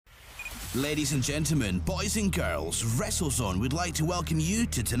Ladies and gentlemen, boys and girls, WrestleZone would like to welcome you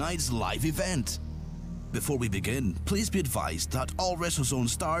to tonight's live event. Before we begin, please be advised that all WrestleZone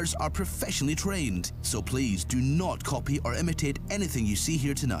stars are professionally trained, so please do not copy or imitate anything you see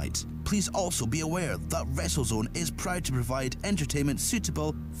here tonight. Please also be aware that WrestleZone is proud to provide entertainment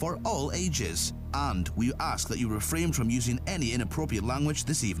suitable for all ages, and we ask that you refrain from using any inappropriate language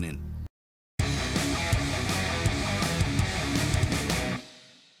this evening.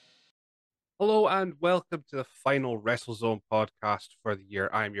 Hello and welcome to the final WrestleZone podcast for the year.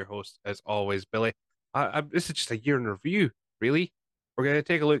 I'm your host, as always, Billy. This is just a year in review, really. We're going to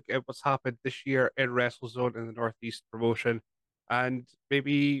take a look at what's happened this year in WrestleZone in the Northeast promotion and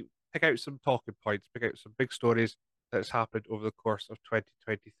maybe pick out some talking points, pick out some big stories that's happened over the course of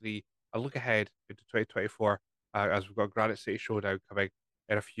 2023 and look ahead into 2024 as we've got Granite City Showdown coming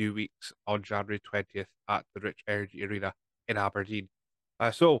in a few weeks on January 20th at the Rich Energy Arena in Aberdeen.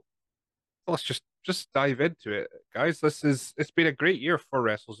 So let's just dive into it, guys. It's been a great year for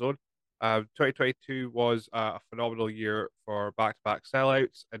WrestleZone. 2022 was a phenomenal year for back-to-back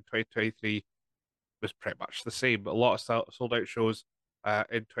sellouts, and 2023 was pretty much the same. A lot of sold out shows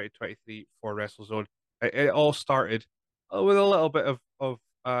in 2023 for WrestleZone. It all started with a little bit of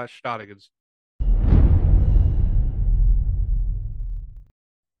shenanigans.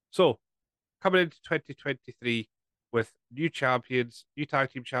 So coming into 2023 with new champions, new tag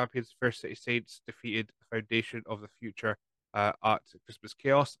team champions, First City Saints defeated the Foundation of the Future at Christmas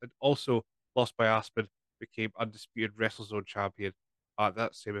Chaos, and also Lost by Aspen became undisputed WrestleZone champion at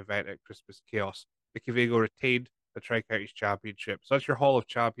that same event at Christmas Chaos. Vicky Vega retained the Tri-Counties Championship. So that's your Hall of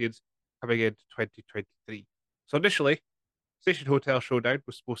Champions coming into 2023. So initially, Station Hotel Showdown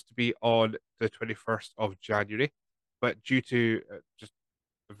was supposed to be on the 21st of January, but due to just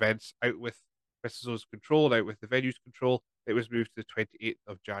events out with WrestleZone's control and out with the venue's control, it was moved to the 28th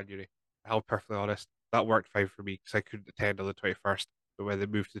of January. I'll be perfectly honest, that worked fine for me because I couldn't attend on the 21st, but when they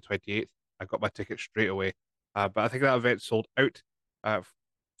moved to the 28th, I got my ticket straight away. But I think that event sold out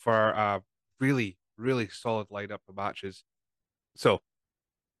for a really, really solid lineup of matches. So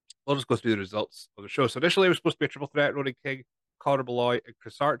we'll just go through the results of the show. So initially, it was supposed to be a triple threat: Ronan King, Conor Malloy, and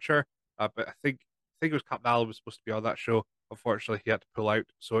Chris Archer. But I think it was Captain Allen was supposed to be on that show. Unfortunately, he had to pull out,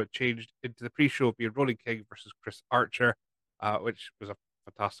 so it changed into the pre-show being Ronan King versus Chris Archer, which was a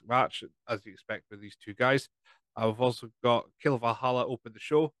fantastic match, as you expect with these two guys. We've also got Kill Valhalla open the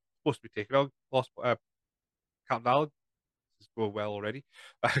show, supposed to be taking on lost Captain Allen. This is going well already,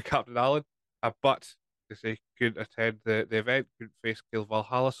 Captain Allen, but they say couldn't attend the event, couldn't face Kill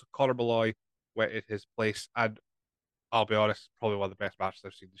Valhalla, so Conor Malloy went in his place, and I'll be honest, probably one of the best matches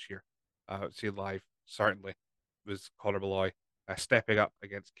I've seen this year. Seen live, certainly, was Conor Malloy stepping up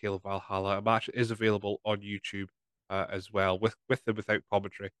against Caleb Valhalla. A match is available on YouTube as well, with and without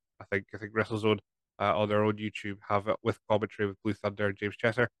commentary. I think WrestleZone on their own YouTube have it with commentary with Blue Thunder and James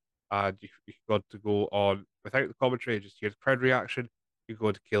Chesser. And you got to go on without the commentary and just hear the crowd reaction. You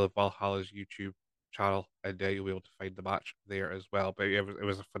go to Caleb Valhalla's YouTube channel and you'll be able to find the match there as well. But it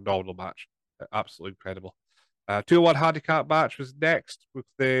was a phenomenal match, absolutely incredible. 2-1 handicap match was next with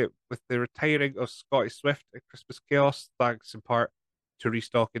the retiring of Scotty Swift at Christmas Chaos, thanks in part to Reese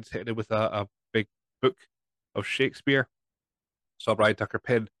Dawkins hitting him with a big book of Shakespeare. Saw Brian Tucker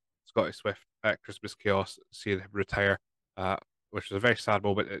pin Scotty Swift at Christmas Chaos, seeing him retire, which was a very sad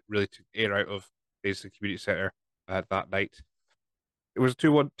moment. It really took air out of Davidson Community Centre that night. It was a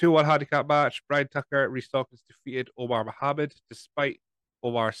 2-1 handicap match. Brian Tucker, Reese Dawkins defeated Omar Mohammed despite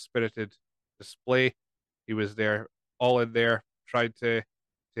Omar's spirited display. He was there, all in there, trying to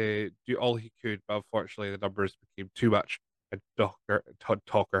do all he could, but unfortunately the numbers became too much. And Talker,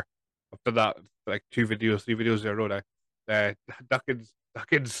 I've done that like 3 videos in a row now. Duckins,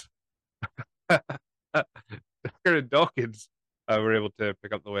 Tucker and Dawkins were able to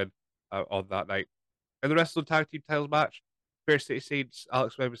pick up the win on that night. And the rest of the tag team titles match, Fair City Saints,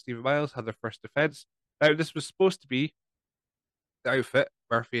 Alex Webb and Stephen Miles had their first defense. Now this was supposed to be the outfit,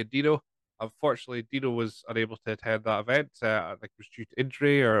 Murphy and Dino. Unfortunately, Dino was unable to attend that event. I think it was due to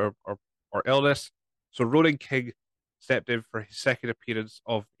injury or illness. So Ronan King stepped in for his second appearance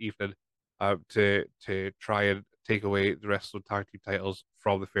of the evening to try and take away the wrestling tag team titles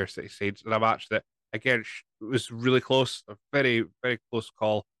from the Fair City Saints in a match that again was really close, a very very close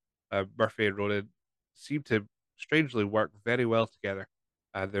call. Murphy and Ronan seemed to strangely work very well together,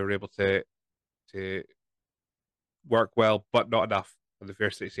 and they were able to work well, but not enough. And the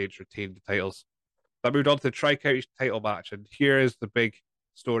Fair City Saints retained the titles. That moved on to the Tri-Counties title match, and here is the big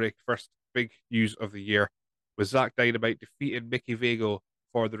story, first big news of the year, was Zach Dynamite defeating Mickey Vago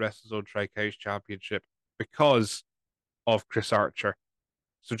for the WrestleZone Tri-Counties Championship because of Chris Archer.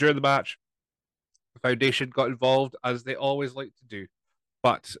 So during the match, the Foundation got involved as they always like to do,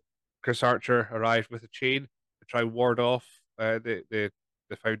 but Chris Archer arrived with a chain to try and ward off the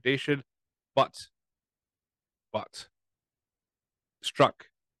Foundation, but but struck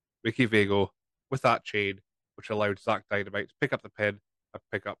Vicky Vago with that chain, which allowed Zack Dynamite to pick up the pin and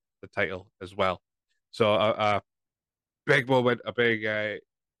pick up the title as well. So a big moment, a big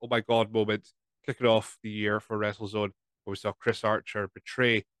oh my god moment, kicking off the year for WrestleZone, where we saw Chris Archer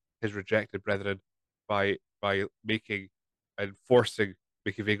betray his rejected brethren by making and forcing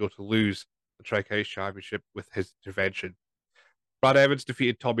Vicky Vago to lose the Tri-County Championship with his intervention. Brad Evans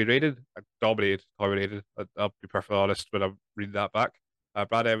defeated Tommy Raiden and dominated Tommy Raiden. I'll be perfectly honest when I'm reading that back.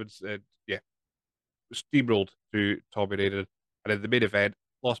 Brad Evans, yeah, steamrolled through Tommy Raiden, and in the main event,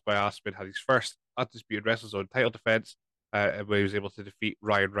 lost by Aspen, had his first undisputed WrestleZone title defense, where he was able to defeat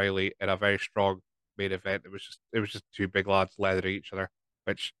Ryan Riley in a very strong main event. It was just two big lads leathering each other,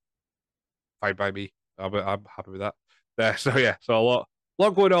 which fine by me. I'm happy with that. So yeah, so a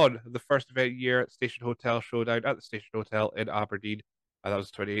lot going on. The first event year at Station Hotel Showdown at the Station Hotel in Aberdeen, and that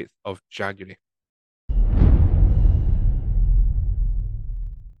was the 28th of January.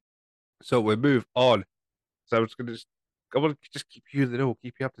 So we move on. So I want to just keep you in the know,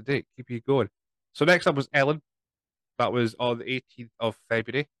 keep you up to date, keep you going. So next up was Ellen. That was on the 18th of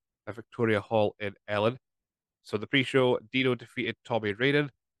February at Victoria Hall in Ellen. So the pre-show, Dino defeated Tommy Raiden.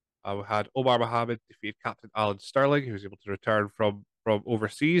 We had Omar Mohammed defeated Captain Alan Sterling, who was able to return from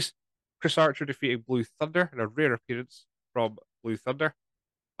overseas. Chris Archer defeated Blue Thunder in a rare appearance from Blue Thunder.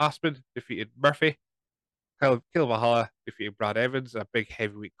 Aspen defeated Murphy. Caleb Valhalla defeated Brad Evans in a big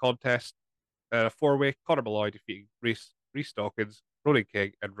heavyweight contest. A four-way, Conor Malloy defeating Reese Dawkins, Ronan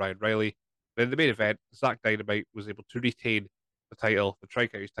King, and Ryan Riley. And in the main event, Zack Dynamite was able to retain the title, the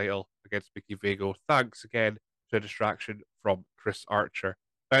Tri-Counties title, against Vicky Vago, thanks again to a distraction from Chris Archer.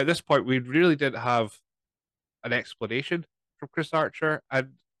 Now, at this point, we really didn't have an explanation from Chris Archer,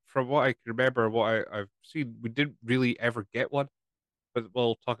 and from what I can remember, I've seen, we didn't really ever get one, but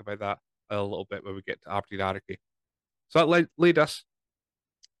we'll talk about that a little bit when we get to Aberdeen Anarchy. So that led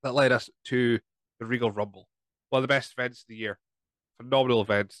us to the Regal Rumble, one of the best events of the year. Phenomenal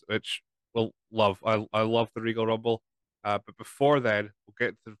event, which we'll love. I love the Regal Rumble. But before then,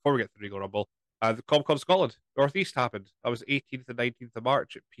 before we get to the Regal Rumble, the Comic-Con Scotland Northeast happened. That was 18th and 19th of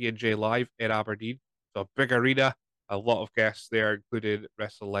March at P&J Live in Aberdeen. So a big arena, a lot of guests there, including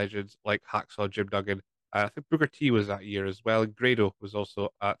wrestling legends like Hacksaw Jim Duggan. I think Booker T was that year as well, and Grado was also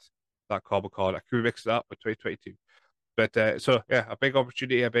at that Comic-Con. I could mix it up with 2022. But so yeah, a big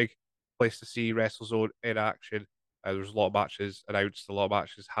opportunity, a big place to see WrestleZone in action. There was a lot of matches announced, a lot of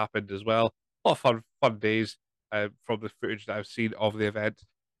matches happened as well. A lot of fun days from the footage that I've seen of the event.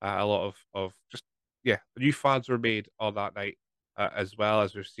 A lot of just yeah, new fans were made on that night as well,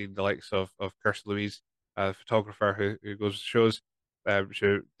 as we've seen the likes of Kirsten Louise, photographer who goes to shows.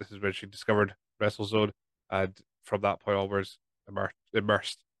 This is when she discovered WrestleZone, and from that point onwards,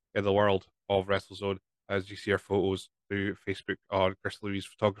 immersed in the world of WrestleZone, as you see her photos through Facebook on Chris Louise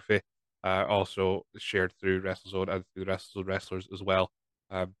Photography, also shared through WrestleZone and through the WrestleZone wrestlers as well.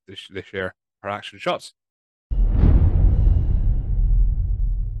 They share her action shots.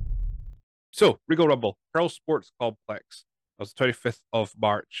 So, Regal Rumble, Pearl Sports Complex. That was the 25th of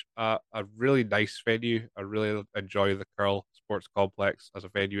March. A really nice venue. I really enjoy the Curl Sports Complex as a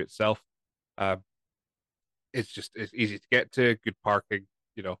venue itself. Um, it's easy to get to, good parking,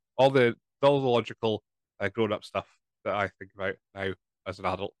 all the logical grown-up stuff that I think about now as an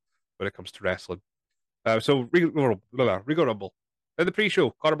adult when it comes to wrestling. So Regal Rumble. In the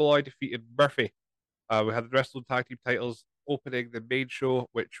pre-show, Conor Malloy defeated Murphy. We had the wrestling tag team titles opening the main show,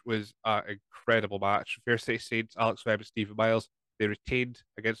 which was an incredible match. Fair City Saints, Alex Webb and Stephen Miles, they retained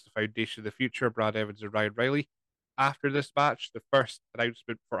against the Foundation of the Future, Brad Evans and Ryan Riley. After this match, the first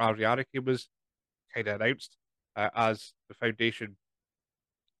announcement for Arianiki was kind of announced as the Foundation,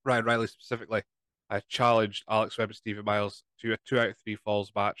 Ryan Riley specifically, challenged Alex Webb and Stephen Miles to a 2 out of 3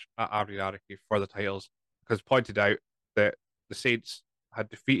 falls match at Arianiki for the titles, because pointed out that the Saints had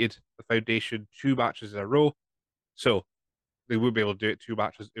defeated the Foundation 2 matches in a row, so they would be able to do it 2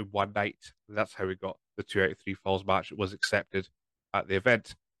 matches in one night. And that's how we got the 2 out of 3 falls match. It was accepted at the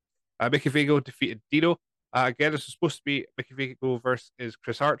event. Mickey Vago defeated Dino. Again, this was supposed to be Mickey Vago versus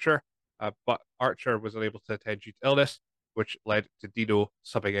Chris Archer, but Archer was unable to attend due to illness, which led to Dino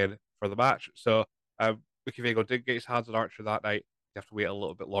subbing in for the match. So Mickey Vago did get his hands on Archer that night. You have to wait a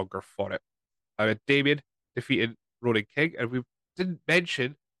little bit longer for it. Damien defeated Ronan King, and we didn't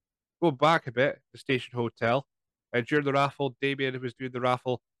mention, going back a bit, the Station Hotel. During the raffle, Damien, who was doing the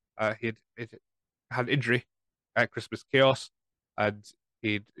raffle, he had an injury at Christmas Chaos, and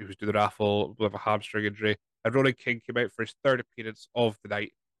He was doing the raffle with a hamstring injury. And Ronan King came out for his third appearance of the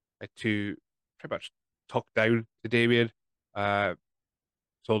night to pretty much talk down to Damien. Uh,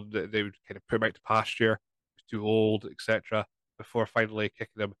 told that they would kind of put him out to pasture. He was too old, etc. Before finally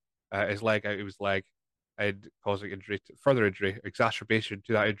kicking him his leg out of his leg and causing further injury, exacerbation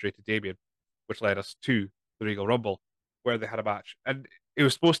to that injury to Damien, which led us to the Regal Rumble, where they had a match. And it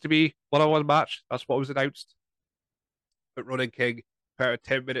was supposed to be one-on-one match. That's what was announced. But Ronan King put out a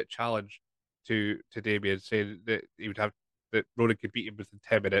 10-minute challenge to Damien, saying that he would have that Ronan could beat him within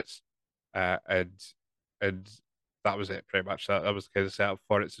 10 minutes, and and that was it pretty much. That was kind of set up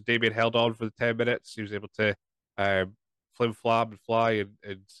for it. So Damien held on for the 10 minutes. He was able to flim flam and fly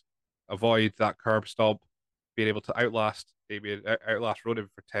and avoid that curb stomp, being able to outlast Ronan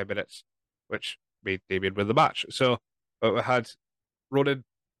for 10 minutes, which made Damien win the match. So we had Ronan,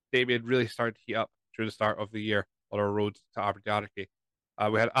 Damien really started to heat up during the start of the year on our road to Aberdeen.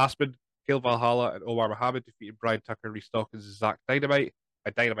 We had Aspen, Caleb Valhalla, and Omar Mohammed defeated Brian Tucker, Reece Dawkins, and Zach Dynamite.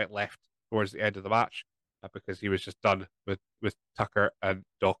 And Dynamite left towards the end of the match because he was just done with Tucker and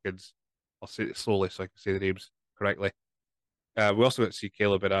Dawkins. I'll say it slowly so I can say the names correctly. We also got to see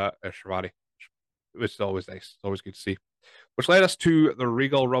Caleb in a Shivani, which is always nice. It's always good to see. Which led us to the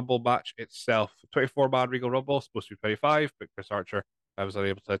Regal Rumble match itself. 24-man Regal Rumble, supposed to be 25, but Chris Archer was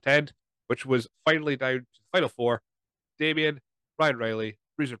unable to attend, which was finally down to the final four. Damien, Ryan Riley,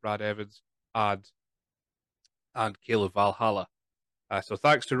 Bruiser Brad Evans, and Caleb Valhalla. So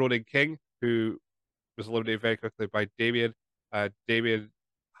thanks to Ronan King, who was eliminated very quickly by Damien. Damien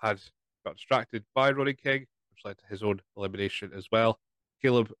had got distracted by Ronan King, which led to his own elimination as well.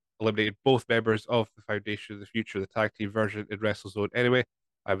 Caleb eliminated both members of the Foundation of the Future, the tag team version in WrestleZone anyway.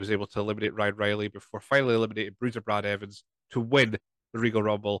 I was able to eliminate Ryan Riley before finally eliminating Bruiser Brad Evans to win the Regal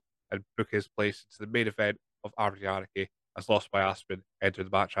Rumble and book his place into the main event of Aberdeen Anarchy, as Lost by Aspen entered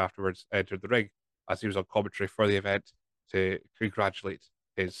the match afterwards, entered the ring as he was on commentary for the event to congratulate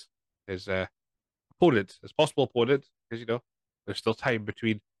his opponent, his possible opponent, because there's still time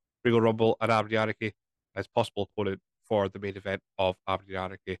between Regal Rumble and Aberdeen Anarchy, as possible opponent for the main event of Aberdeen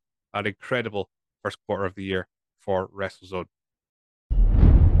Anarchy. An incredible first quarter of the year for WrestleZone.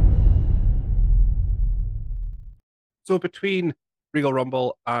 So between Regal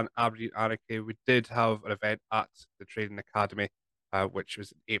Rumble and Aberdeen Anarchy, we did have an event at the Training Academy, which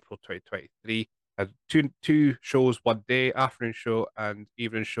was in April 2023. Had two shows one day, afternoon show and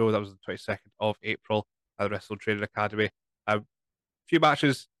evening show. That was the 22nd of April at the Wrestle Training Academy. A few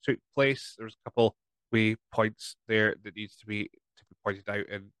matches took place. There was a couple wee points there that needs to be pointed out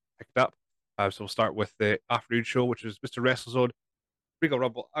and picked up. So we'll start with the afternoon show, which is Mr. WrestleZone, Regal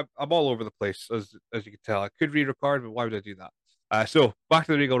Rumble. I'm all over the place, as you can tell. I could re-record, but why would I do that? So back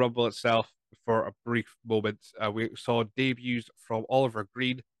to the Regal Rumble itself for a brief moment. We saw debuts from Oliver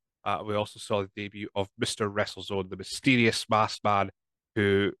Green. We also saw the debut of Mr. WrestleZone, the mysterious masked man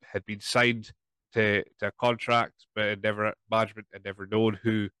who had been signed to a contract, but management had never known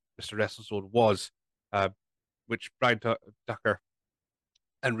who Mr. WrestleZone was, which Brian Tucker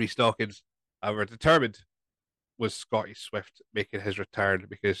and Reece Dawkins were determined was Scotty Swift making his return,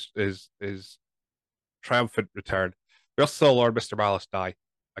 because his triumphant return. We also saw Lord Mr. Malice die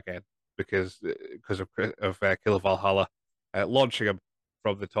again because of Killer Valhalla launching him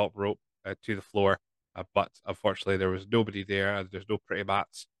from the top rope to the floor, but unfortunately there was nobody there, and there's no pretty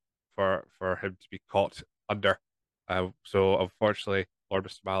mats for him to be caught under. So unfortunately, Lord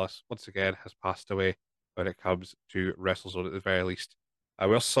Mr. Malice once again has passed away when it comes to WrestleZone at the very least.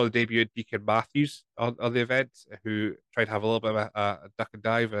 We also saw the debut of Deacon Matthews on the event, who tried to have a little bit of a duck and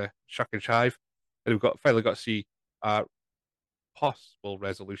dive, a shuck and chive, and finally got to see a possible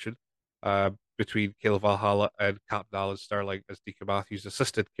resolution between Caleb Valhalla and Captain Alan Sterling, as Deacon Matthews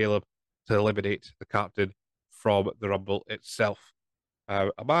assisted Caleb to eliminate the captain from the Rumble itself. A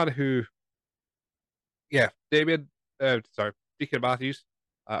man who, Deacon Matthews,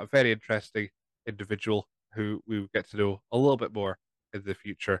 a very interesting individual who we will get to know a little bit more in the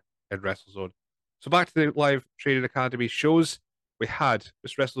future in WrestleZone. So back to the live Training Academy shows. We had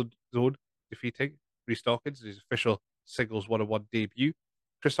Miss WrestleZone defeating Reece Dawkins in his official singles one-on-one debut.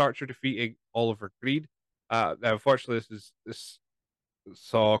 Chris Archer defeating Oliver Green. Now, unfortunately, this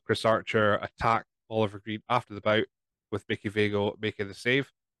saw Chris Archer attack Oliver Green after the bout, with Mickey Vago making the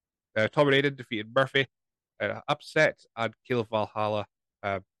save. Tommy Raiden defeated Murphy. Upset, and Caleb Valhalla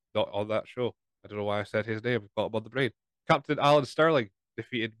not on that show. I don't know why I said his name. I've got him on the brain. Captain Alan Sterling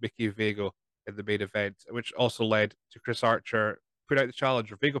defeated Mickey Vago in the main event, which also led to Chris Archer put out the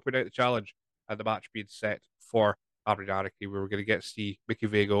challenge, or Vago put out the challenge, and the match being set for Aberdeen Anarchy, where we're going to get to see Mickey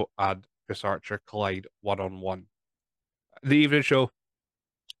Vago and Chris Archer collide one-on-one. The evening show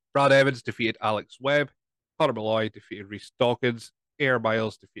Brad Evans defeated Alex Webb. Conor Malloy defeated Reece Dawkins. Air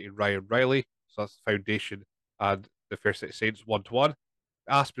Miles defeated Ryan Riley. So that's the Foundation and the Fair City Saints 1-1.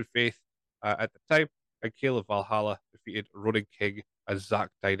 Aspen Faith at the time, and Caleb Valhalla defeated Ronan King and Zach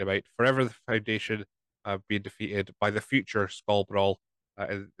Dynamite. Forever the Foundation being defeated by the future Skull Brawl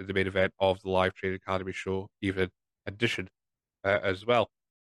in the main event of the Live Training Academy show evening edition as well.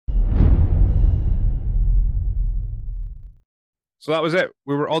 So that was it.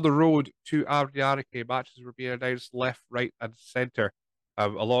 We were on the road to Ariarike. Matches were being announced left, right, and centre,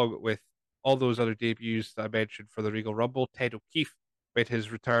 along with all those other debuts that I mentioned for the Regal Rumble. Ted O'Keefe made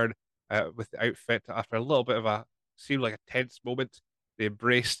his return with the outfit after a little bit of a seemed like a tense moment. They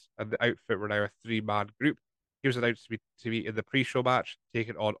embraced, and the outfit were now a three-man group. He was announced to be in the pre-show match,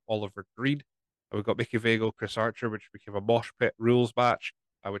 taking on Oliver Green. And we've got Mickey Vago, Chris Archer, which became a mosh pit rules match,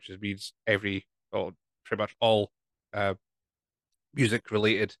 which means pretty much all music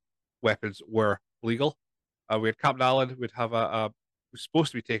related weapons were legal. We had Captain Allen would have was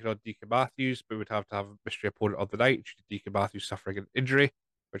supposed to be taking on Deacon Matthews, but would have to have a mystery opponent on the night due to Deacon Matthews suffering an injury,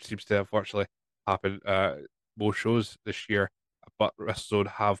 which seems to unfortunately happen most shows this year. But WrestleZone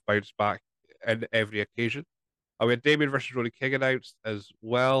have bounced back in every occasion. We had Damien versus Ronnie King announced as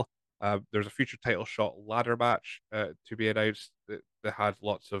well. There's a future title shot ladder match to be announced that had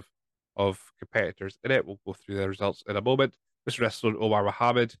lots of competitors in it. We'll go through the results in a moment. Mr. Wrestling Omar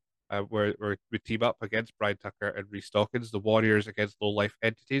Mohammed, where we team up against Brian Tucker and Reece Dawkins, the Warriors against low life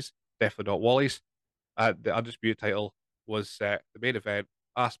entities, definitely not Wally's. The undisputed title was the main event,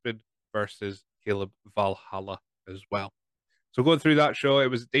 Aspen versus Caleb Valhalla as well. So going through that show, it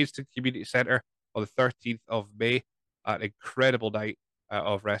was at Dayston Community Centre on the 13th of May, an incredible night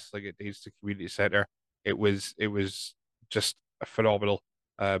of wrestling at Dayston Community Centre. It was just a phenomenal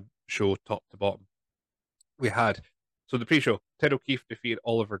show, top to bottom. We had the pre-show, Ted O'Keefe defeated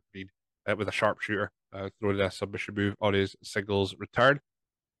Oliver Green with a sharpshooter, throwing a submission move on his singles return.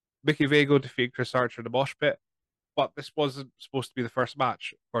 Mickey Vago defeated Chris Archer in the mosh pit, but this wasn't supposed to be the first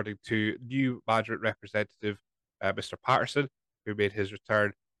match, according to new management representative Mr. Patterson, who made his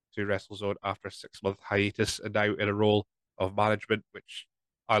return to WrestleZone after a 6-month hiatus and now in a role of management, which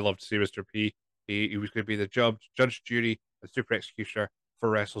I love to see Mr. P. He was going to be the judge, jury, and super executioner for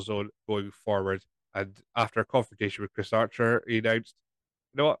WrestleZone going forward. And after a confrontation with Chris Archer, he announced,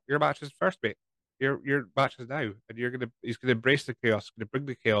 "You know what? Your match is first, mate. Your match is now, and he's gonna embrace the chaos, going to bring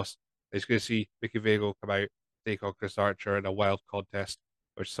the chaos. He's going to see Mickey Vago come out, take on Chris Archer in a wild contest,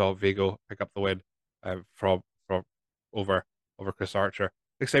 which saw Vago pick up the win from over Chris Archer.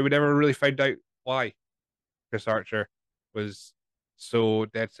 Like I say, we never really found out why Chris Archer was so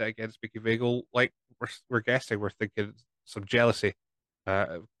dead set against Mickey Vago. Like we're guessing, we're thinking some jealousy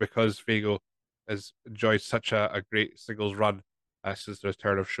because Vago has enjoyed such a great singles run since the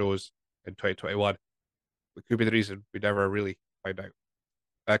return of shows in 2021. It could be the reason we never really find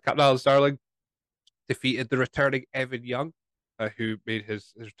out. Captain Alan Starling defeated the returning Evan Young, who made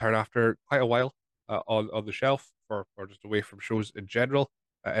his return after quite a while on the shelf or just away from shows in general.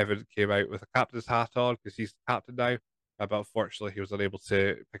 Evan came out with a captain's hat on because he's the captain now, but unfortunately he was unable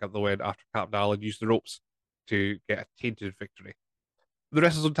to pick up the win after Captain Allen used the ropes to get a tainted victory. The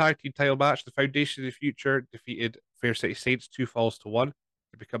WrestleZone Tag Team title match, the Foundation of the Future defeated Fair City Saints 2-1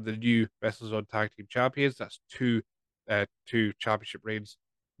 to become the new WrestleZone Tag Team champions. That's two championship reigns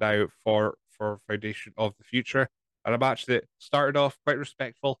now for Foundation of the Future, and a match that started off quite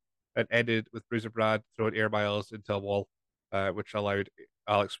respectful and ended with Bruiser Brad throwing Air Miles into a wall, which allowed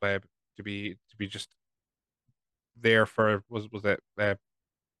Alex Webb to be just there for was it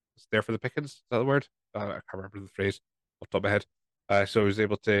there for the pickings? Is that the word? I can't remember the phrase off the top of my head. So he was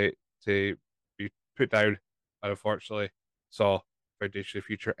able to be put down, and unfortunately saw Foundation of the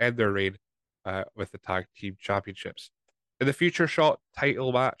Future end their reign with the tag team championships. In the Future Shot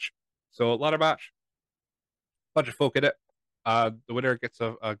title match, so ladder match, bunch of folk in it. The winner gets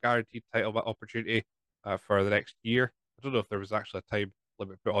a guaranteed title opportunity for the next year. I don't know if there was actually a time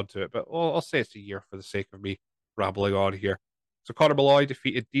limit put onto it, but I'll say it's a year for the sake of me rambling on here. So Conor Malloy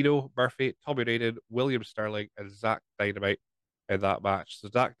defeated Dino Murphy, Tommy Raiden, William Sterling, and Zach Dynamite in that match. So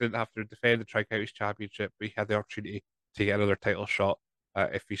Zach didn't have to defend the Tri-Counties Championship, but he had the opportunity to get another title shot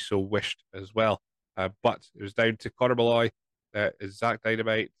if he so wished as well. But it was down to Conor Malloy, Zach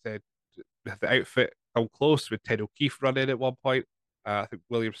Dynamite, the outfit come close with Ted O'Keefe running at one point. I think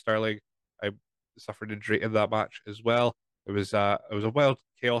William Sterling suffered injury in that match as well. It was a wild,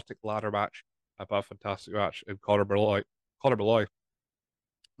 chaotic ladder match, but a fantastic match. And Conor Malloy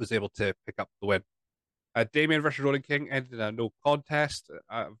was able to pick up the win. Damien versus Ronan King ended in a no contest,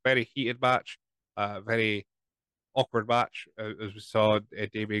 a very heated match, very awkward match, as we saw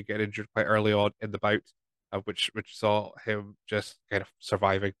Damien get injured quite early on in the bout, which saw him just kind of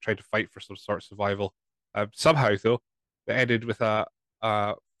surviving, trying to fight for some sort of survival. Somehow, though, it ended with a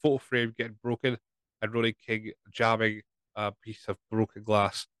photo frame getting broken and Ronnie King jamming a piece of broken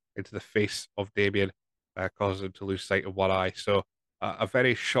glass into the face of Damien, causing him to lose sight of one eye. So a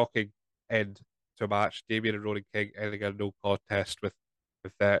very shocking end to a match. Damien and Ronnie King ending a no contest with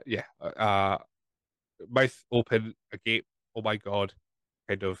mouth open, agape, oh my god,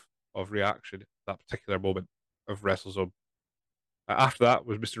 kind of reaction at that particular moment of WrestleZone. After that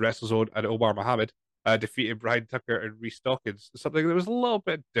was Mr. WrestleZone and Omar Mohammed defeating Brian Tucker and Reese Dawkins, something that was a little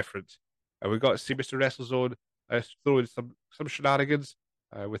bit different. We got to see Mr. WrestleZone throw in some shenanigans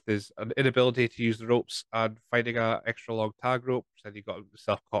with his inability to use the ropes and finding a extra long tag rope, that he got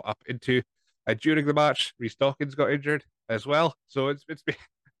himself caught up into. During the match, Reese Dawkins got injured as well, so it's been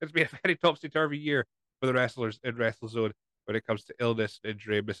a very topsy turvy year for the wrestlers in WrestleZone when it comes to illness,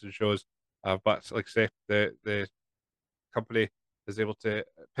 injury, missing shows. But like I say, the company is able to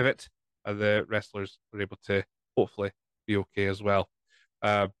pivot, and the wrestlers are able to hopefully be okay as well.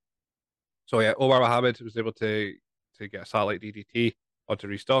 Um, so yeah, Omar Mohammed was able to get a satellite DDT onto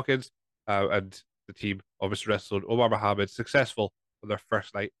Reese Dawkins, and the team of Mr. Wrestle and Omar Mohammed successful on their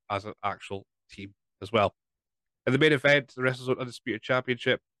first night as an actual team as well. In the main event, the WrestleZone Undisputed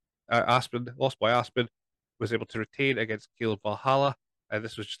Championship, Aspen, lost by Aspen, was able to retain against Caleb Valhalla. And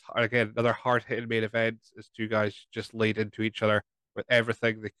this was just, again, another hard hitting main event as two guys just laid into each other with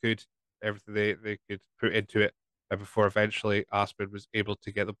everything they could, everything they could put into it. And before eventually Aspen was able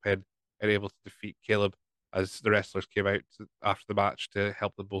to get the pin and able to defeat Caleb as the wrestlers came out after the match to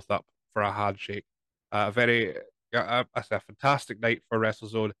help them both up for a handshake. A very, a fantastic night for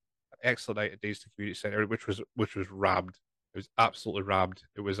WrestleZone, an excellent night at Days Community Center, which was rammed. It was absolutely rammed.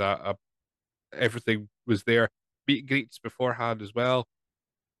 It was a everything was there. Meet and greets beforehand as well,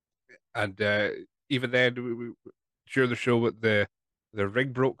 and even then, during the show, the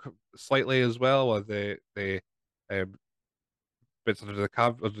ring broke slightly as well, or the um, bits under the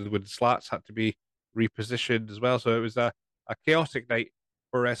under the wooden slats had to be repositioned as well. So it was a chaotic night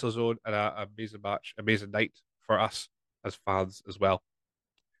for WrestleZone and a amazing match, amazing night for us as fans as well.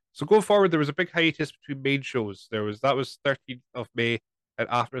 So going forward, there was a big hiatus between main shows. That was 13th of May, and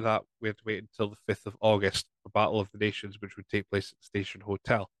after that, we had to wait until the 5th of August for Battle of the Nations, which would take place at the Station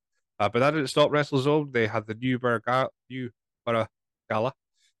Hotel. But that didn't stop WrestleZone. They had the Newborough Gala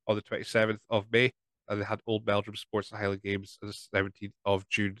on the 27th of May, and they had Old Meldrum Sports and Highland Games on the 17th of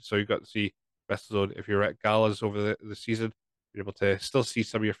June. So you got to see WrestleZone if you're at galas over the season. You're able to still see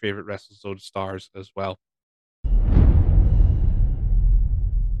some of your favorite WrestleZone stars as well.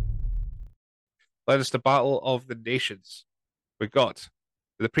 Led us to Battle of the Nations. We got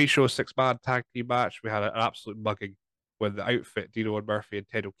the pre-show six-man tag team match. We had an absolute mugging when the outfit Dino and Murphy and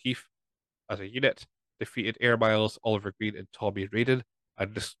Ted O'Keefe as a unit defeated Air Miles, Oliver Green, and Tommy Raiden.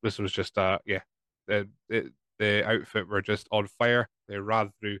 And this was just the outfit were just on fire. They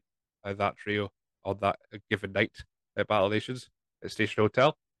ran through that trio on that given night at Battle Nations at Station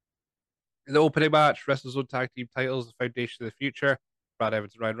Hotel. In the opening match, WrestleZone Tag Team titles, the Foundation of the Future, Brad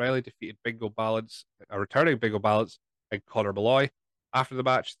Evans and Ryan Riley defeated Bingo Balance, a returning Bingo Balance, and Connor Malloy. After the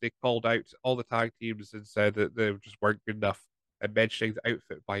match, they called out all the tag teams and said that they just weren't good enough, and mentioning the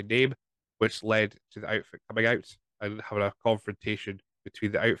outfit by name, which led to the outfit coming out and having a confrontation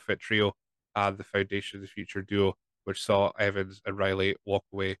between the outfit trio and the Foundation of the Future duo, which saw Evans and Riley walk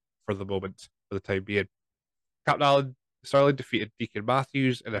away for the moment, for the time being. Captain Alan Sterling defeated Deacon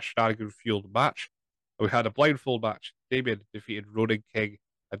Matthews in a shenanigan-fueled match. And we had a blindfold match. Damien defeated Ronan King,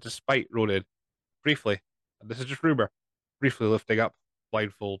 and despite Ronan briefly, and this is just rumor, briefly lifting up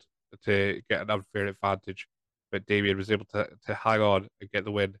blindfold to get an unfair advantage, but Damien was able to hang on and get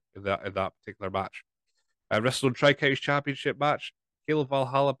the win in that particular match. WrestleZone Tri-Counties Championship match. Caleb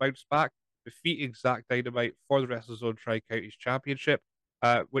Valhalla bounced back, defeating Zach Dynamite for the WrestleZone Tri-Counties Championship,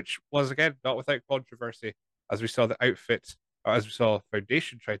 which was, again, not without controversy, as we saw the outfit, or as we saw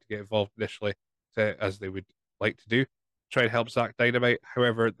Foundation try to get involved initially, as they would like to do, try and help Zach Dynamite.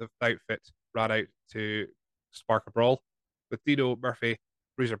 However, the outfit ran out to spark a brawl, with Dino Murphy,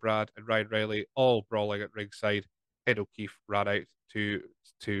 Bruiser Brad, and Ryan Riley all brawling at ringside. Ted O'Keefe ran out to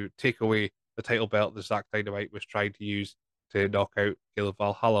take away the title belt that Zach Dynamite was trying to use to knock out Caleb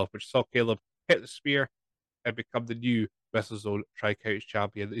Valhalla, which saw Caleb hit the spear and become the new WrestleZone Tri-Counties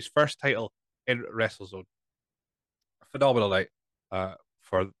champion, his first title in WrestleZone. A phenomenal night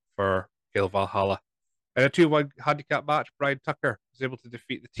for Caleb Valhalla. In a 2-1 handicap match, Brian Tucker was able to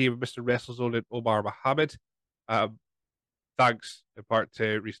defeat the team of Mr. WrestleZone and Omar Mohammed. thanks in part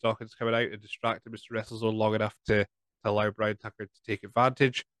to Reece Dawkins coming out and distracting Mr. WrestleZone long enough to allow Brian Tucker to take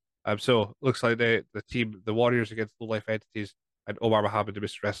advantage. So looks like the team, the Warriors against low life entities, and Omar Mohammed and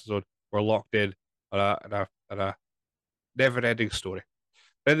Mr. WrestleZone were locked in on a never-ending story.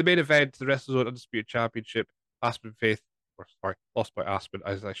 Then the main event, the WrestleZone Undisputed Championship, Aspen Faith, or sorry, lost by Aspen,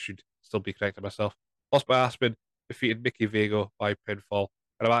 as I should still be correcting myself. Lost by Aspen, defeated Mickey Vago by pinfall.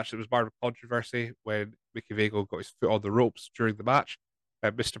 And a match that was marred with controversy when Mickey Vago got his foot on the ropes during the match.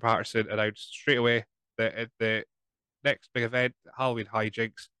 Mr. Patterson announced straight away that at the next big event, Halloween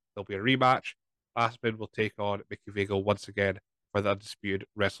Hijinks, there'll be a rematch. Aspen will take on Mickey Vago once again for the Undisputed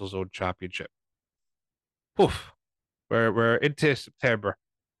WrestleZone Championship. Poof. We're into September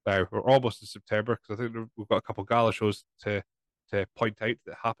now. We're almost in September because I think we've got a couple of gala shows to point out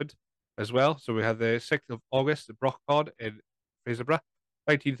that happened as well. So we had the 6th of August, the BrockCon in Fraserburgh,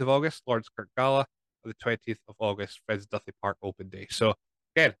 19th of August, Lawrence Kirk Gala, and the 20th of August, Friends Dudley Park Open Day. So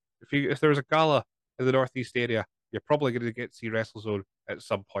again, if there was a gala in the Northeast area, you're probably going to get to see WrestleZone at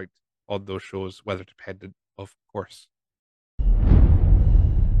some point on those shows, weather dependent, of course.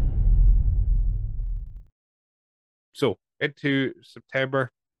 So into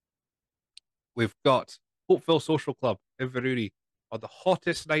September, we've got Hopeville Social Club in Veruri on the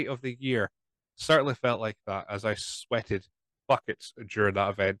hottest night of the year. Certainly felt like that as I sweated buckets during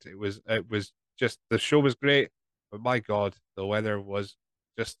that event. It was just the show was great, but my God, the weather was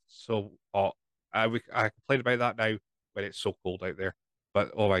just so hot. I complain about that now when it's so cold out there.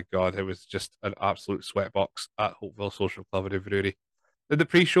 But oh my God, it was just an absolute sweatbox at Hopeville Social Club in Inverurie. Then the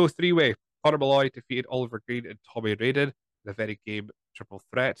pre-show three-way, Conor Malloy defeated Oliver Green and Tommy Raiden in a very game triple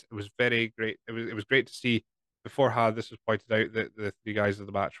threat. It was very great. It was great to see beforehand. This was pointed out that the three guys in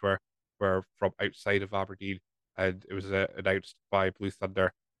the match were from outside of Aberdeen, and it was announced by Blue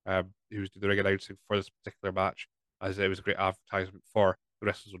Thunder, who was doing the ring announcing for this particular match, as it was a great advertisement for the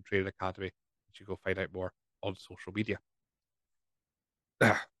WrestleZone Training Academy. You should go find out more on social media.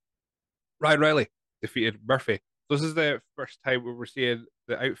 Ryan Riley defeated Murphy. This is the first time where we're seeing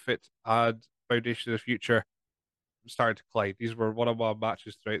the outfit and Foundation of the Future starting to collide. These were one-on-one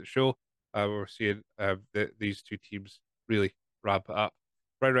matches throughout the show. We're seeing these two teams really ramp it up.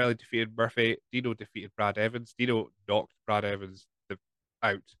 Ryan Riley defeated Murphy. Dino defeated Brad Evans. Dino knocked Brad Evans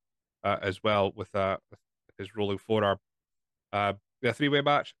out as well with his rolling forearm. The three-way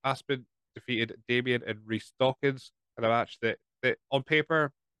match, Aspen defeated Damien and Reece Dawkins in a match that on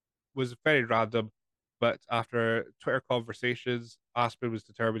paper was very random, but after Twitter conversations, Aspen was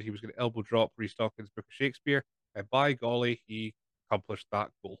determined he was going to elbow drop Reece Dawkins' Book of Shakespeare, and by golly, he accomplished that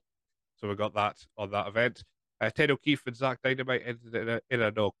goal. So we got that on that event. Ted O'Keefe and Zach Dynamite ended in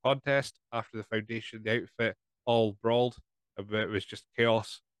a no contest after the Foundation, the outfit, all brawled. It was just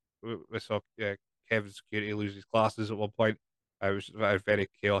chaos. We saw Kevin's security lose his glasses at one point. It was a very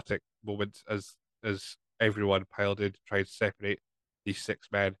chaotic moment as everyone piled in to try and separate these six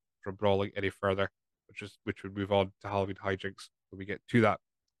men from brawling any further, which would move on to Halloween hijinks when we get to that.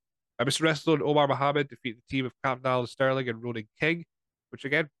 Mr. WrestleZone Omar Mohammed defeated the team of Captain Alan Sterling and Ronan King, which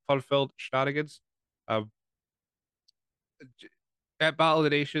again, fun-filled shenanigans. At Battle of the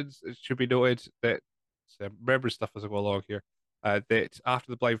Nations, it should be noted that remember stuff as I go along here. That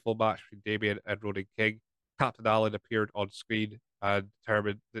after the blindfold match between Damien and Ronan King, Captain Alan appeared on screen and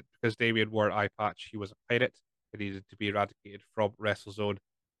determined that because Damien wore an eye patch, he was a pirate and needed to be eradicated from WrestleZone,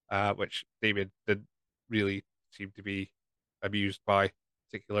 which Damien didn't really seem to be amused by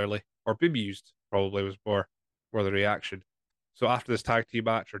particularly, or bemused probably was more the reaction. So after this tag team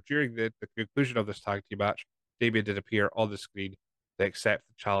match, or during the conclusion of this tag team match, Damien did appear on the screen to accept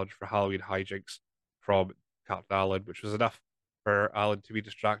the challenge for Halloween hijinks from Captain Alan, which was enough for Alan to be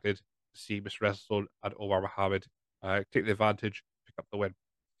distracted to see Mr. WrestleZone and Omar Mohammed take the advantage, pick up the win.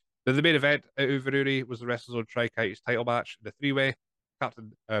 Then the main event at Uveruri was the WrestleZone Tri-Kites title match in the three-way.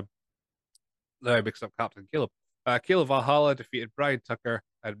 Captain, now I mixed up Captain Caleb. Caleb Valhalla defeated Brian Tucker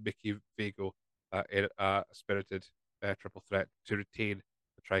and Mickey Vago in a spirited triple threat to retain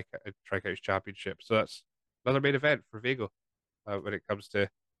the Tri-Kites Championship. So that's another main event for Vago when it comes to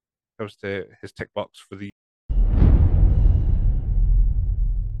his tick box for the.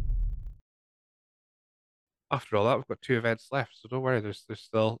 After all that, we've got two events left, so don't worry. There's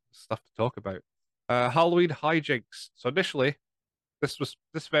still stuff to talk about. Halloween hijinks. So initially, this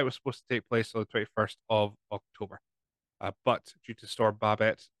event was supposed to take place on the 21st of October, but due to Storm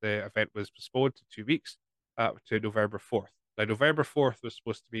Babette, the event was postponed to 2 weeks to November 4th. Now, November 4th was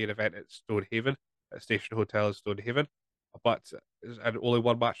supposed to be an event at Stonehaven, at Station Hotel in Stonehaven, but and only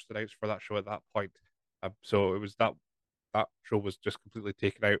one match was announced for that show at that point. So it was that show was just completely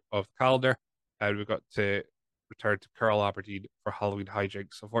taken out of the calendar, and we got to returned to Carl Aberdeen for Halloween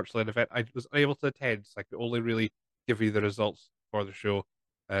Hijinks. Unfortunately, an event I was unable to attend, so I could only really give you the results for the show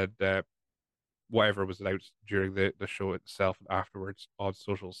and whatever was announced during the show itself and afterwards on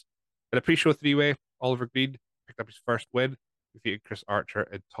socials. In a pre-show three-way, Oliver Green picked up his first win, defeating Chris Archer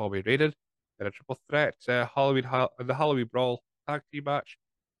and Tommy Raiden in a triple threat the Halloween Brawl tag team match.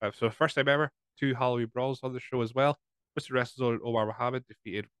 So first time ever, two Halloween Brawls on the show as well. Mr. WrestleZone and Omar Mohammed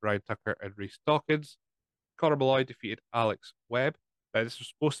defeated Brian Tucker and Reese Dawkins. Conor Malloy defeated Alex Webb. This was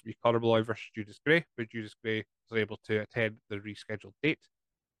supposed to be Conor Malloy versus Judas Gray, but Judas Gray was unable to attend the rescheduled date.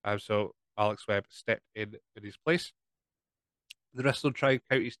 So Alex Webb stepped in his place. The Wrestle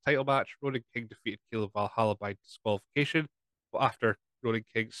Tri-Counties title match, Ronan King defeated Caleb Valhalla by disqualification. But after Ronan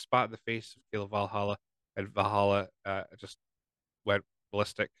King spat in the face of Caleb Valhalla, and Valhalla just went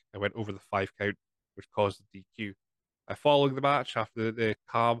ballistic and went over the 5 count, which caused the DQ. Following the match, after the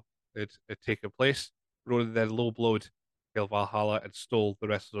calm had taken place, Ronan then low-blowed Caleb Valhalla and stole the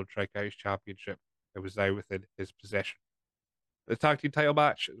WrestleZone Tri-Counties Championship. It was now within his possession. The tag team title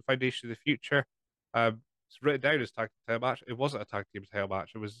match, the Foundation of the Future, it's written down as tag team title match. It wasn't a tag team title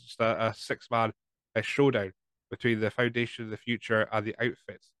match. It was just a six-man showdown between the Foundation of the Future and the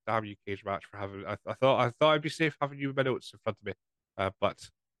Outfits. Damn you, cage match, for having. I thought I'd be safe having you in my notes in front of me, but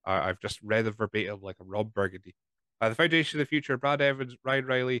I've just read them verbatim like a Ron Burgundy. The Foundation of the Future: Brad Evans, Ryan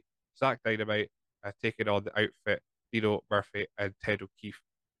Riley, Zach Dynamite, taking on the Outfit, Dino Murphy, and Ted O'Keefe,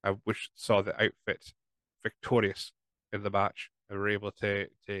 which saw the Outfit victorious in the match and were able to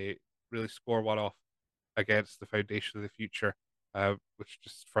really score one off against the Foundation of the Future, which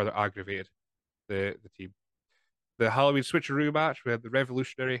just further aggravated the team. The Halloween Switcheroo match, we had the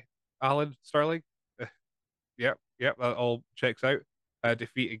Revolutionary Alan Sterling. Yep, that all checks out.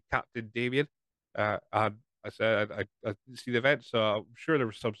 Defeating Captain Damien. And I said I didn't see the event, so I'm sure there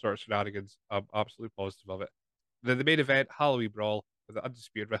was some sort of shenanigans. I'm absolutely positive of it. Then the main event, Halloween Brawl, with the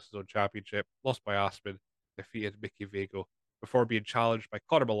undisputed WrestleZone Championship, lost by Aspen, defeated Mickey Vago before being challenged by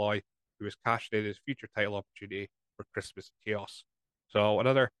Conor Malloy, who was cashing in his future title opportunity for Christmas Chaos. So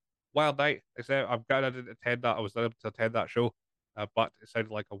another wild night. I said I'm glad I didn't attend that. I was unable to attend that show, but it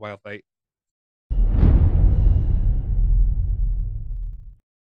sounded like a wild night.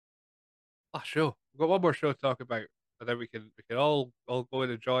 Last show. We've got one more show to talk about, and then we can all go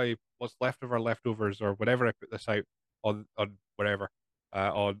and enjoy what's left of our leftovers or whenever I put this out on wherever,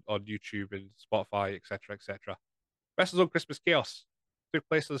 on YouTube and Spotify, etc. etc. WrestleZone Christmas Chaos took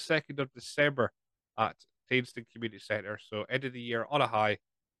place on the 2nd of December at Tainston Community Centre. So end of the year on a high,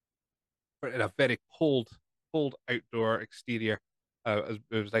 but in a very cold outdoor exterior. It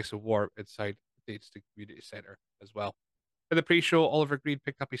was nice and warm inside Tainston Community Centre as well. In the pre-show, Oliver Green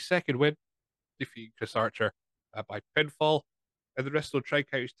picked up his second win, defeating Chris Archer by pinfall. In the WrestleZone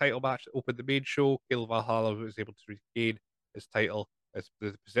Tri-Counties title match that opened the main show, Caleb Valhalla was able to regain his title, as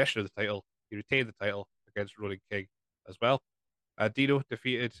the possession of the title. He retained the title against Ronan King as well. Dino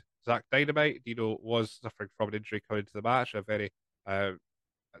defeated Zach Dynamite. Dino was suffering from an injury coming into the match. A very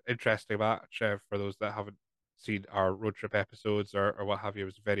interesting match for those that haven't seen our road trip episodes or what have you. It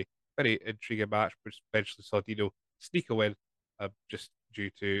was a very, very intriguing match, which eventually saw Dino sneak a win just due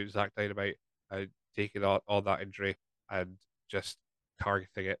to Zach Dynamite taking on that injury and just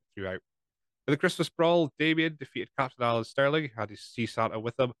targeting it throughout. For the Christmas Brawl, Damien defeated Captain Alan Sterling, had his Sea Santa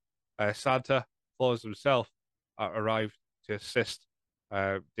with him. Santa Claus himself arrived to assist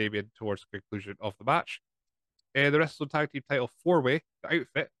Damien towards the conclusion of the match. The WrestleZone Tag Team title four-way, the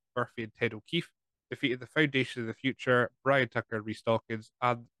Outfit, Murphy and Ted O'Keefe, defeated the Foundation of the Future, Brian Tucker and Reese Dawkins,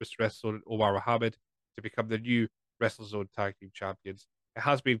 and Mr. WrestleZone and Omar Mohammed to become the new WrestleZone Tag Team Champions. It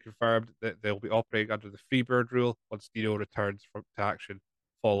has been confirmed that they'll be operating under the Freebird rule once Dino returns to action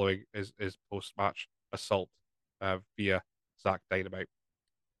following his post-match assault via Zach Dynamite.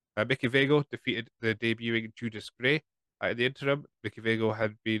 Mickey Vago defeated the debuting Judas Gray. In the interim, Mickey Vago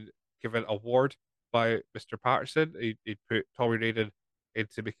had been given a award by Mr. Patterson. He put Tommy Raiden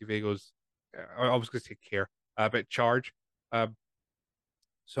into Mickey Vago's, I was going to say care, but charge.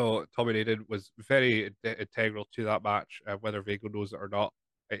 So Tommy Raiden was very integral to that match, whether Vago knows it or not,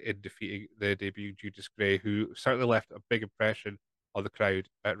 in defeating the debut Judas Gray, who certainly left a big impression on the crowd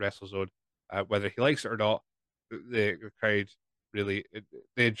at WrestleZone. Whether he likes it or not, the crowd really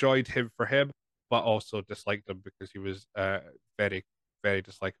they enjoyed him for him, but also disliked him because he was very, very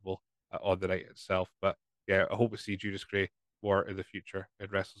dislikable on the night itself. But yeah, I hope we see Judas Gray more in the future in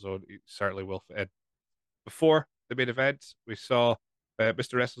WrestleZone. He certainly will fit in. Before the main event, we saw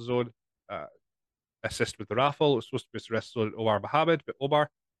Mr. WrestleZone assist with the raffle. It was supposed to be Mr. WrestleZone Omar Mohammed, but Omar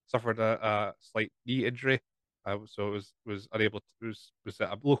suffered a slight knee injury, so it was unable to. Was at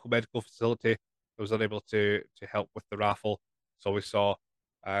a local medical facility. was unable to help with the raffle. So we saw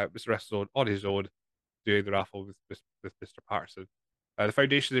Mr. WrestleZone on his own doing the raffle with Mr. Patterson. The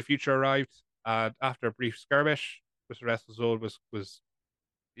Foundation of the Future arrived, and after a brief skirmish, Mr. WrestleZone was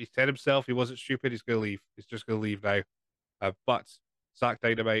he said himself he wasn't stupid. He's going to leave. He's just going to leave now. But Zack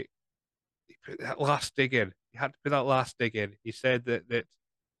Dynamite, he put that last dig in. He had to put that last dig in. He said that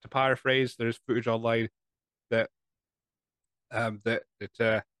to paraphrase, there's footage online that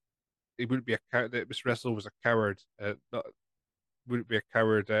he wouldn't be a that Mr. Wrestle was a coward, not wouldn't be a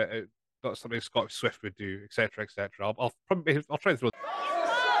coward, not something Scott Swift would do, etc., etc. I'll try and throw.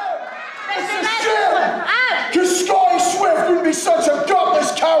 This is shit! Because Scotty Swift wouldn't be such a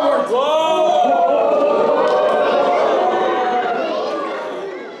gutless coward!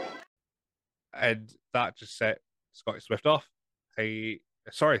 And that just set Scotty Swift off.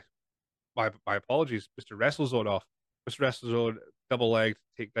 Sorry, my apologies, Mr. WrestleZone off. Mr. WrestleZone double-legged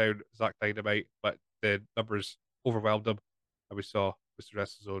take down Zack Dynamite, but the numbers overwhelmed him, and we saw Mr.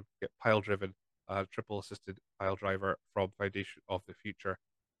 WrestleZone get pile-driven, triple-assisted pile driver from Foundation of the Future.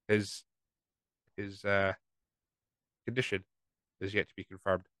 His condition is yet to be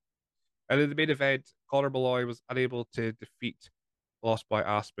confirmed. And in the main event, Conor Malloy was unable to defeat Lost by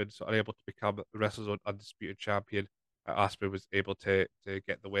Aspen, so unable to become the WrestleZone undisputed champion. Aspen was able to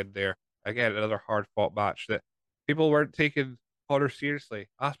get the win there. Again, another hard fought match that people weren't taking Conor seriously.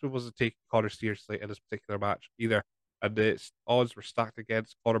 Aspen wasn't taking Conor seriously in this particular match either, and the odds were stacked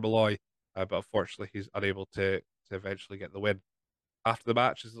against Conor Malloy, but unfortunately he's unable to eventually get the win. After the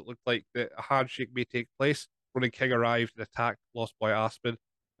match, as it looked like a handshake may take place, Ronan King arrived and attacked Lost Boy Aspen.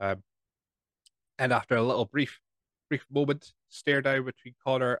 And after a little brief moment, stare down between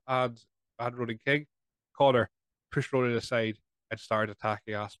Conor and Ronan King, Conor pushed Ronan aside and started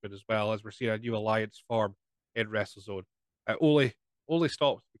attacking Aspen as well, as we're seeing a new alliance form in WrestleZone. Only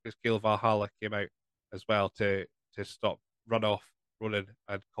stopped because Caleb Valhalla came out as well to stop runoff Ronan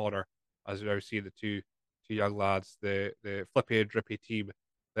and Conor, as we're now seeing the two young lads, the Flippy and Drippy team,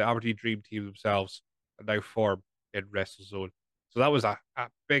 the Aberdeen Dream team themselves, and now form in WrestleZone. So that was a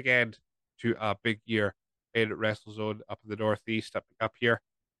big end to a big year in WrestleZone up in the Northeast, up here.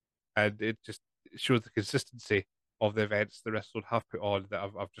 And it just shows the consistency of the events the WrestleZone have put on that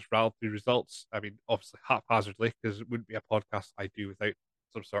I've just rattled through results. I mean, obviously haphazardly, because it wouldn't be a podcast I do without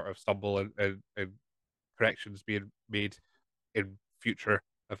some sort of stumble and corrections being made in future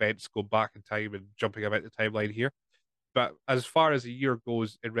events, going back in time and jumping about the timeline here. But as far as a year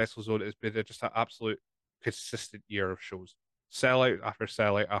goes in WrestleZone, it's been just an absolute consistent year of shows. Sellout after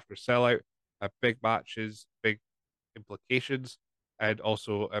sellout after sellout, big matches, big implications, and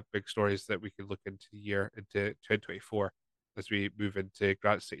also big stories that we can look into the year, into 2024, as we move into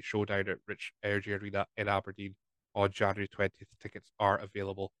Granite City Showdown at Rich Energy Arena in Aberdeen on January 20th. Tickets are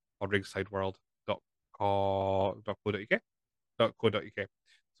available on ringsideworld.co.uk.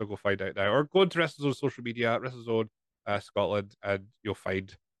 So go find out now, or go into WrestleZone social media, WrestleZone Scotland, and you'll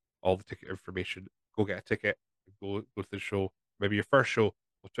find all the ticket information. Go get a ticket and go to the show. Maybe your first show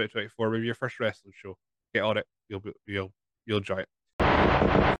of 2024, maybe your first wrestling show. Get on it. You'll enjoy it.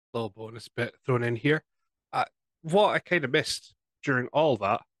 Little bonus bit thrown in here. What I kind of missed during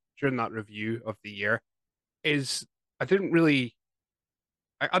that review of the year, is I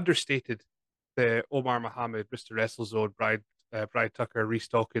understated the Omar Muhammad, Mr. WrestleZone, Brian Tucker, Reese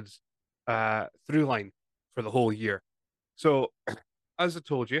Dawkins through line for the whole year. So, as I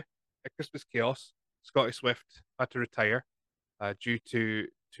told you, at Christmas Chaos, Scotty Swift had to retire due to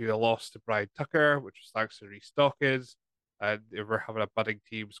a loss to Brian Tucker, which was thanks to Reese Dawkins, and they were having a budding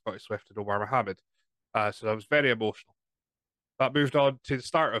team, Scotty Swift and Omar Muhammad. So that was very emotional. That moved on to the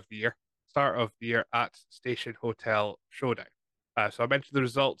start of the year at Station Hotel Showdown. So I mentioned the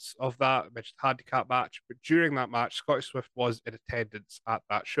results of that, I mentioned the handicap match, but during that match, Scotty Swift was in attendance at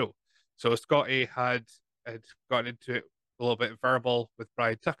that show. So Scotty had gotten into it a little bit verbal with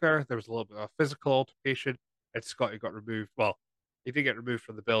Brian Tucker. There was a little bit of a physical altercation, and Scotty got removed. Well, he didn't get removed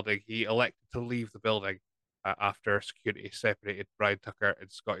from the building. He elected to leave the building after security separated Brian Tucker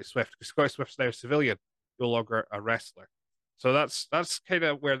and Scotty Swift, because Scotty Swift's now a civilian, no longer a wrestler. So that's kind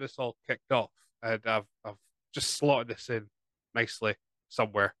of where this all kicked off, and I've just slotted this in nicely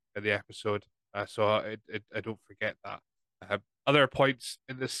somewhere in the episode, so I don't forget that. Other points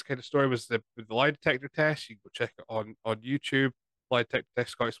in this kind of story was the lie detector test. You can go check it on YouTube. Lie detector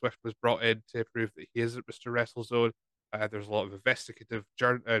test. Scotty Swift was brought in to prove that he isn't Mr. WrestleZone. There's a lot of investigative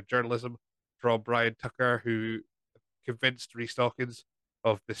journalism from Brian Tucker, who convinced Reese Dawkins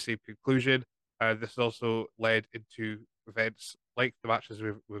of the same conclusion. This also led into events like the matches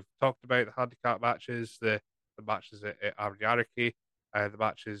we've talked about, the handicap matches, the matches at Aberdeen Anarchy, the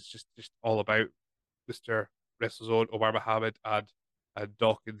matches just all about Mr. WrestleZone, Omar Mohammed, and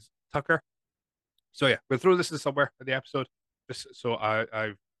Dawkins Tucker. So yeah, we'll throw this in somewhere in the episode, just so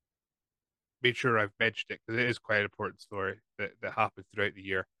I've made sure I've mentioned it, because it is quite an important story that happened throughout the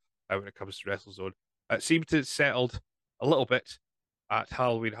year when it comes to WrestleZone. It seemed to have settled a little bit at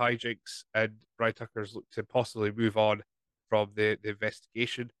Halloween hijinks, and Brian Tucker's looked to possibly move on from the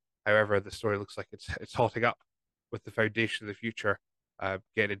investigation. However, the story looks like it's hotting up with the Foundation of the Future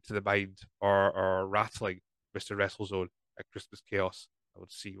getting into the mind or rattling Mr. WrestleZone at Christmas Chaos. I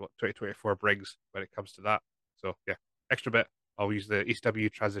would see what 2024 brings when it comes to that. So yeah, extra bit. I'll use the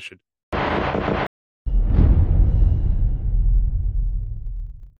ECW transition.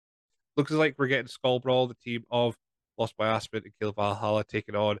 Looks like we're getting Skull Brawl, the team of Lost by Aspen and Kill Valhalla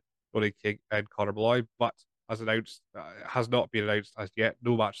taking on Tony King and Conor Malloy, but as announced, it has not been announced as yet.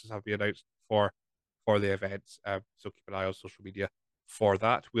 No matches have been announced for the events, so keep an eye on social media for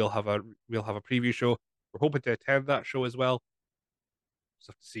that. We'll have a preview show. We're hoping to attend that show as well. Just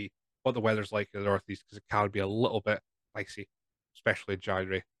have to see what the weather's like in the Northeast, because it can be a little bit icy, especially in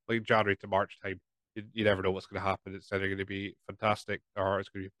January, like January to March time. You never know what's going to happen. It's either going to be fantastic or it's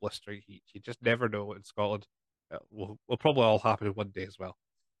going to be blistering heat. You just never know in Scotland. Will probably all happen in one day as well.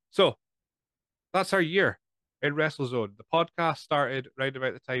 So that's our year in WrestleZone. The podcast started right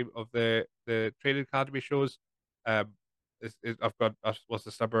about the time of the Training Academy shows. I've got what's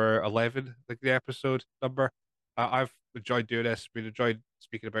this, number 11, like the episode number. I've enjoyed doing this. Been enjoyed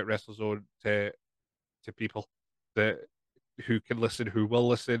speaking about WrestleZone to people that who can listen, who will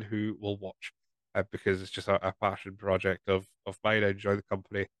listen, who will watch, because it's just a passion project of mine. I enjoy the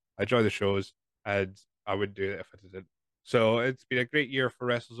company, I enjoy the shows, and I wouldn't do it if I didn't. So it's been a great year for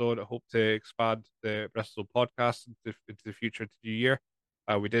WrestleZone. I hope to expand the WrestleZone podcast into the future, into the new year.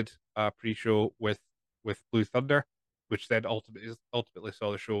 We did a pre-show with Blue Thunder, which then ultimately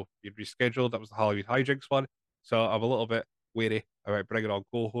saw the show being rescheduled. That was the Halloween hijinks one. So I'm a little bit wary about bringing on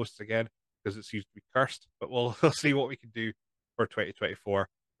co-hosts again, because it seems to be cursed. But we'll see what we can do for 2024.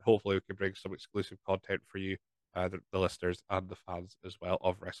 Hopefully, we can bring some exclusive content for you, the listeners and the fans as well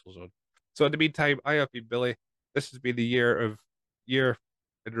of WrestleZone. So in the meantime, I have been Billy. This has been the year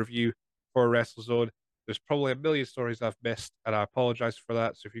in review for WrestleZone. There's probably a million stories I've missed, and I apologize for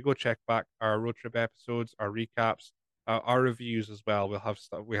that. So if you go check back our road trip episodes, our recaps, our reviews as well,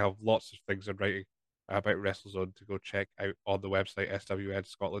 we have lots of things in writing about WrestleZone to go check out on the website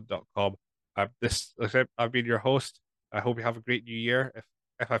swnscotland.com. I've been your host. I hope you have a great new year.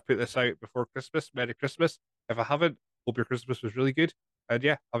 If I've put this out before Christmas, Merry Christmas. If I haven't, hope your Christmas was really good. And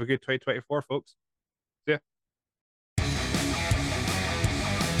yeah, have a good 2024, folks.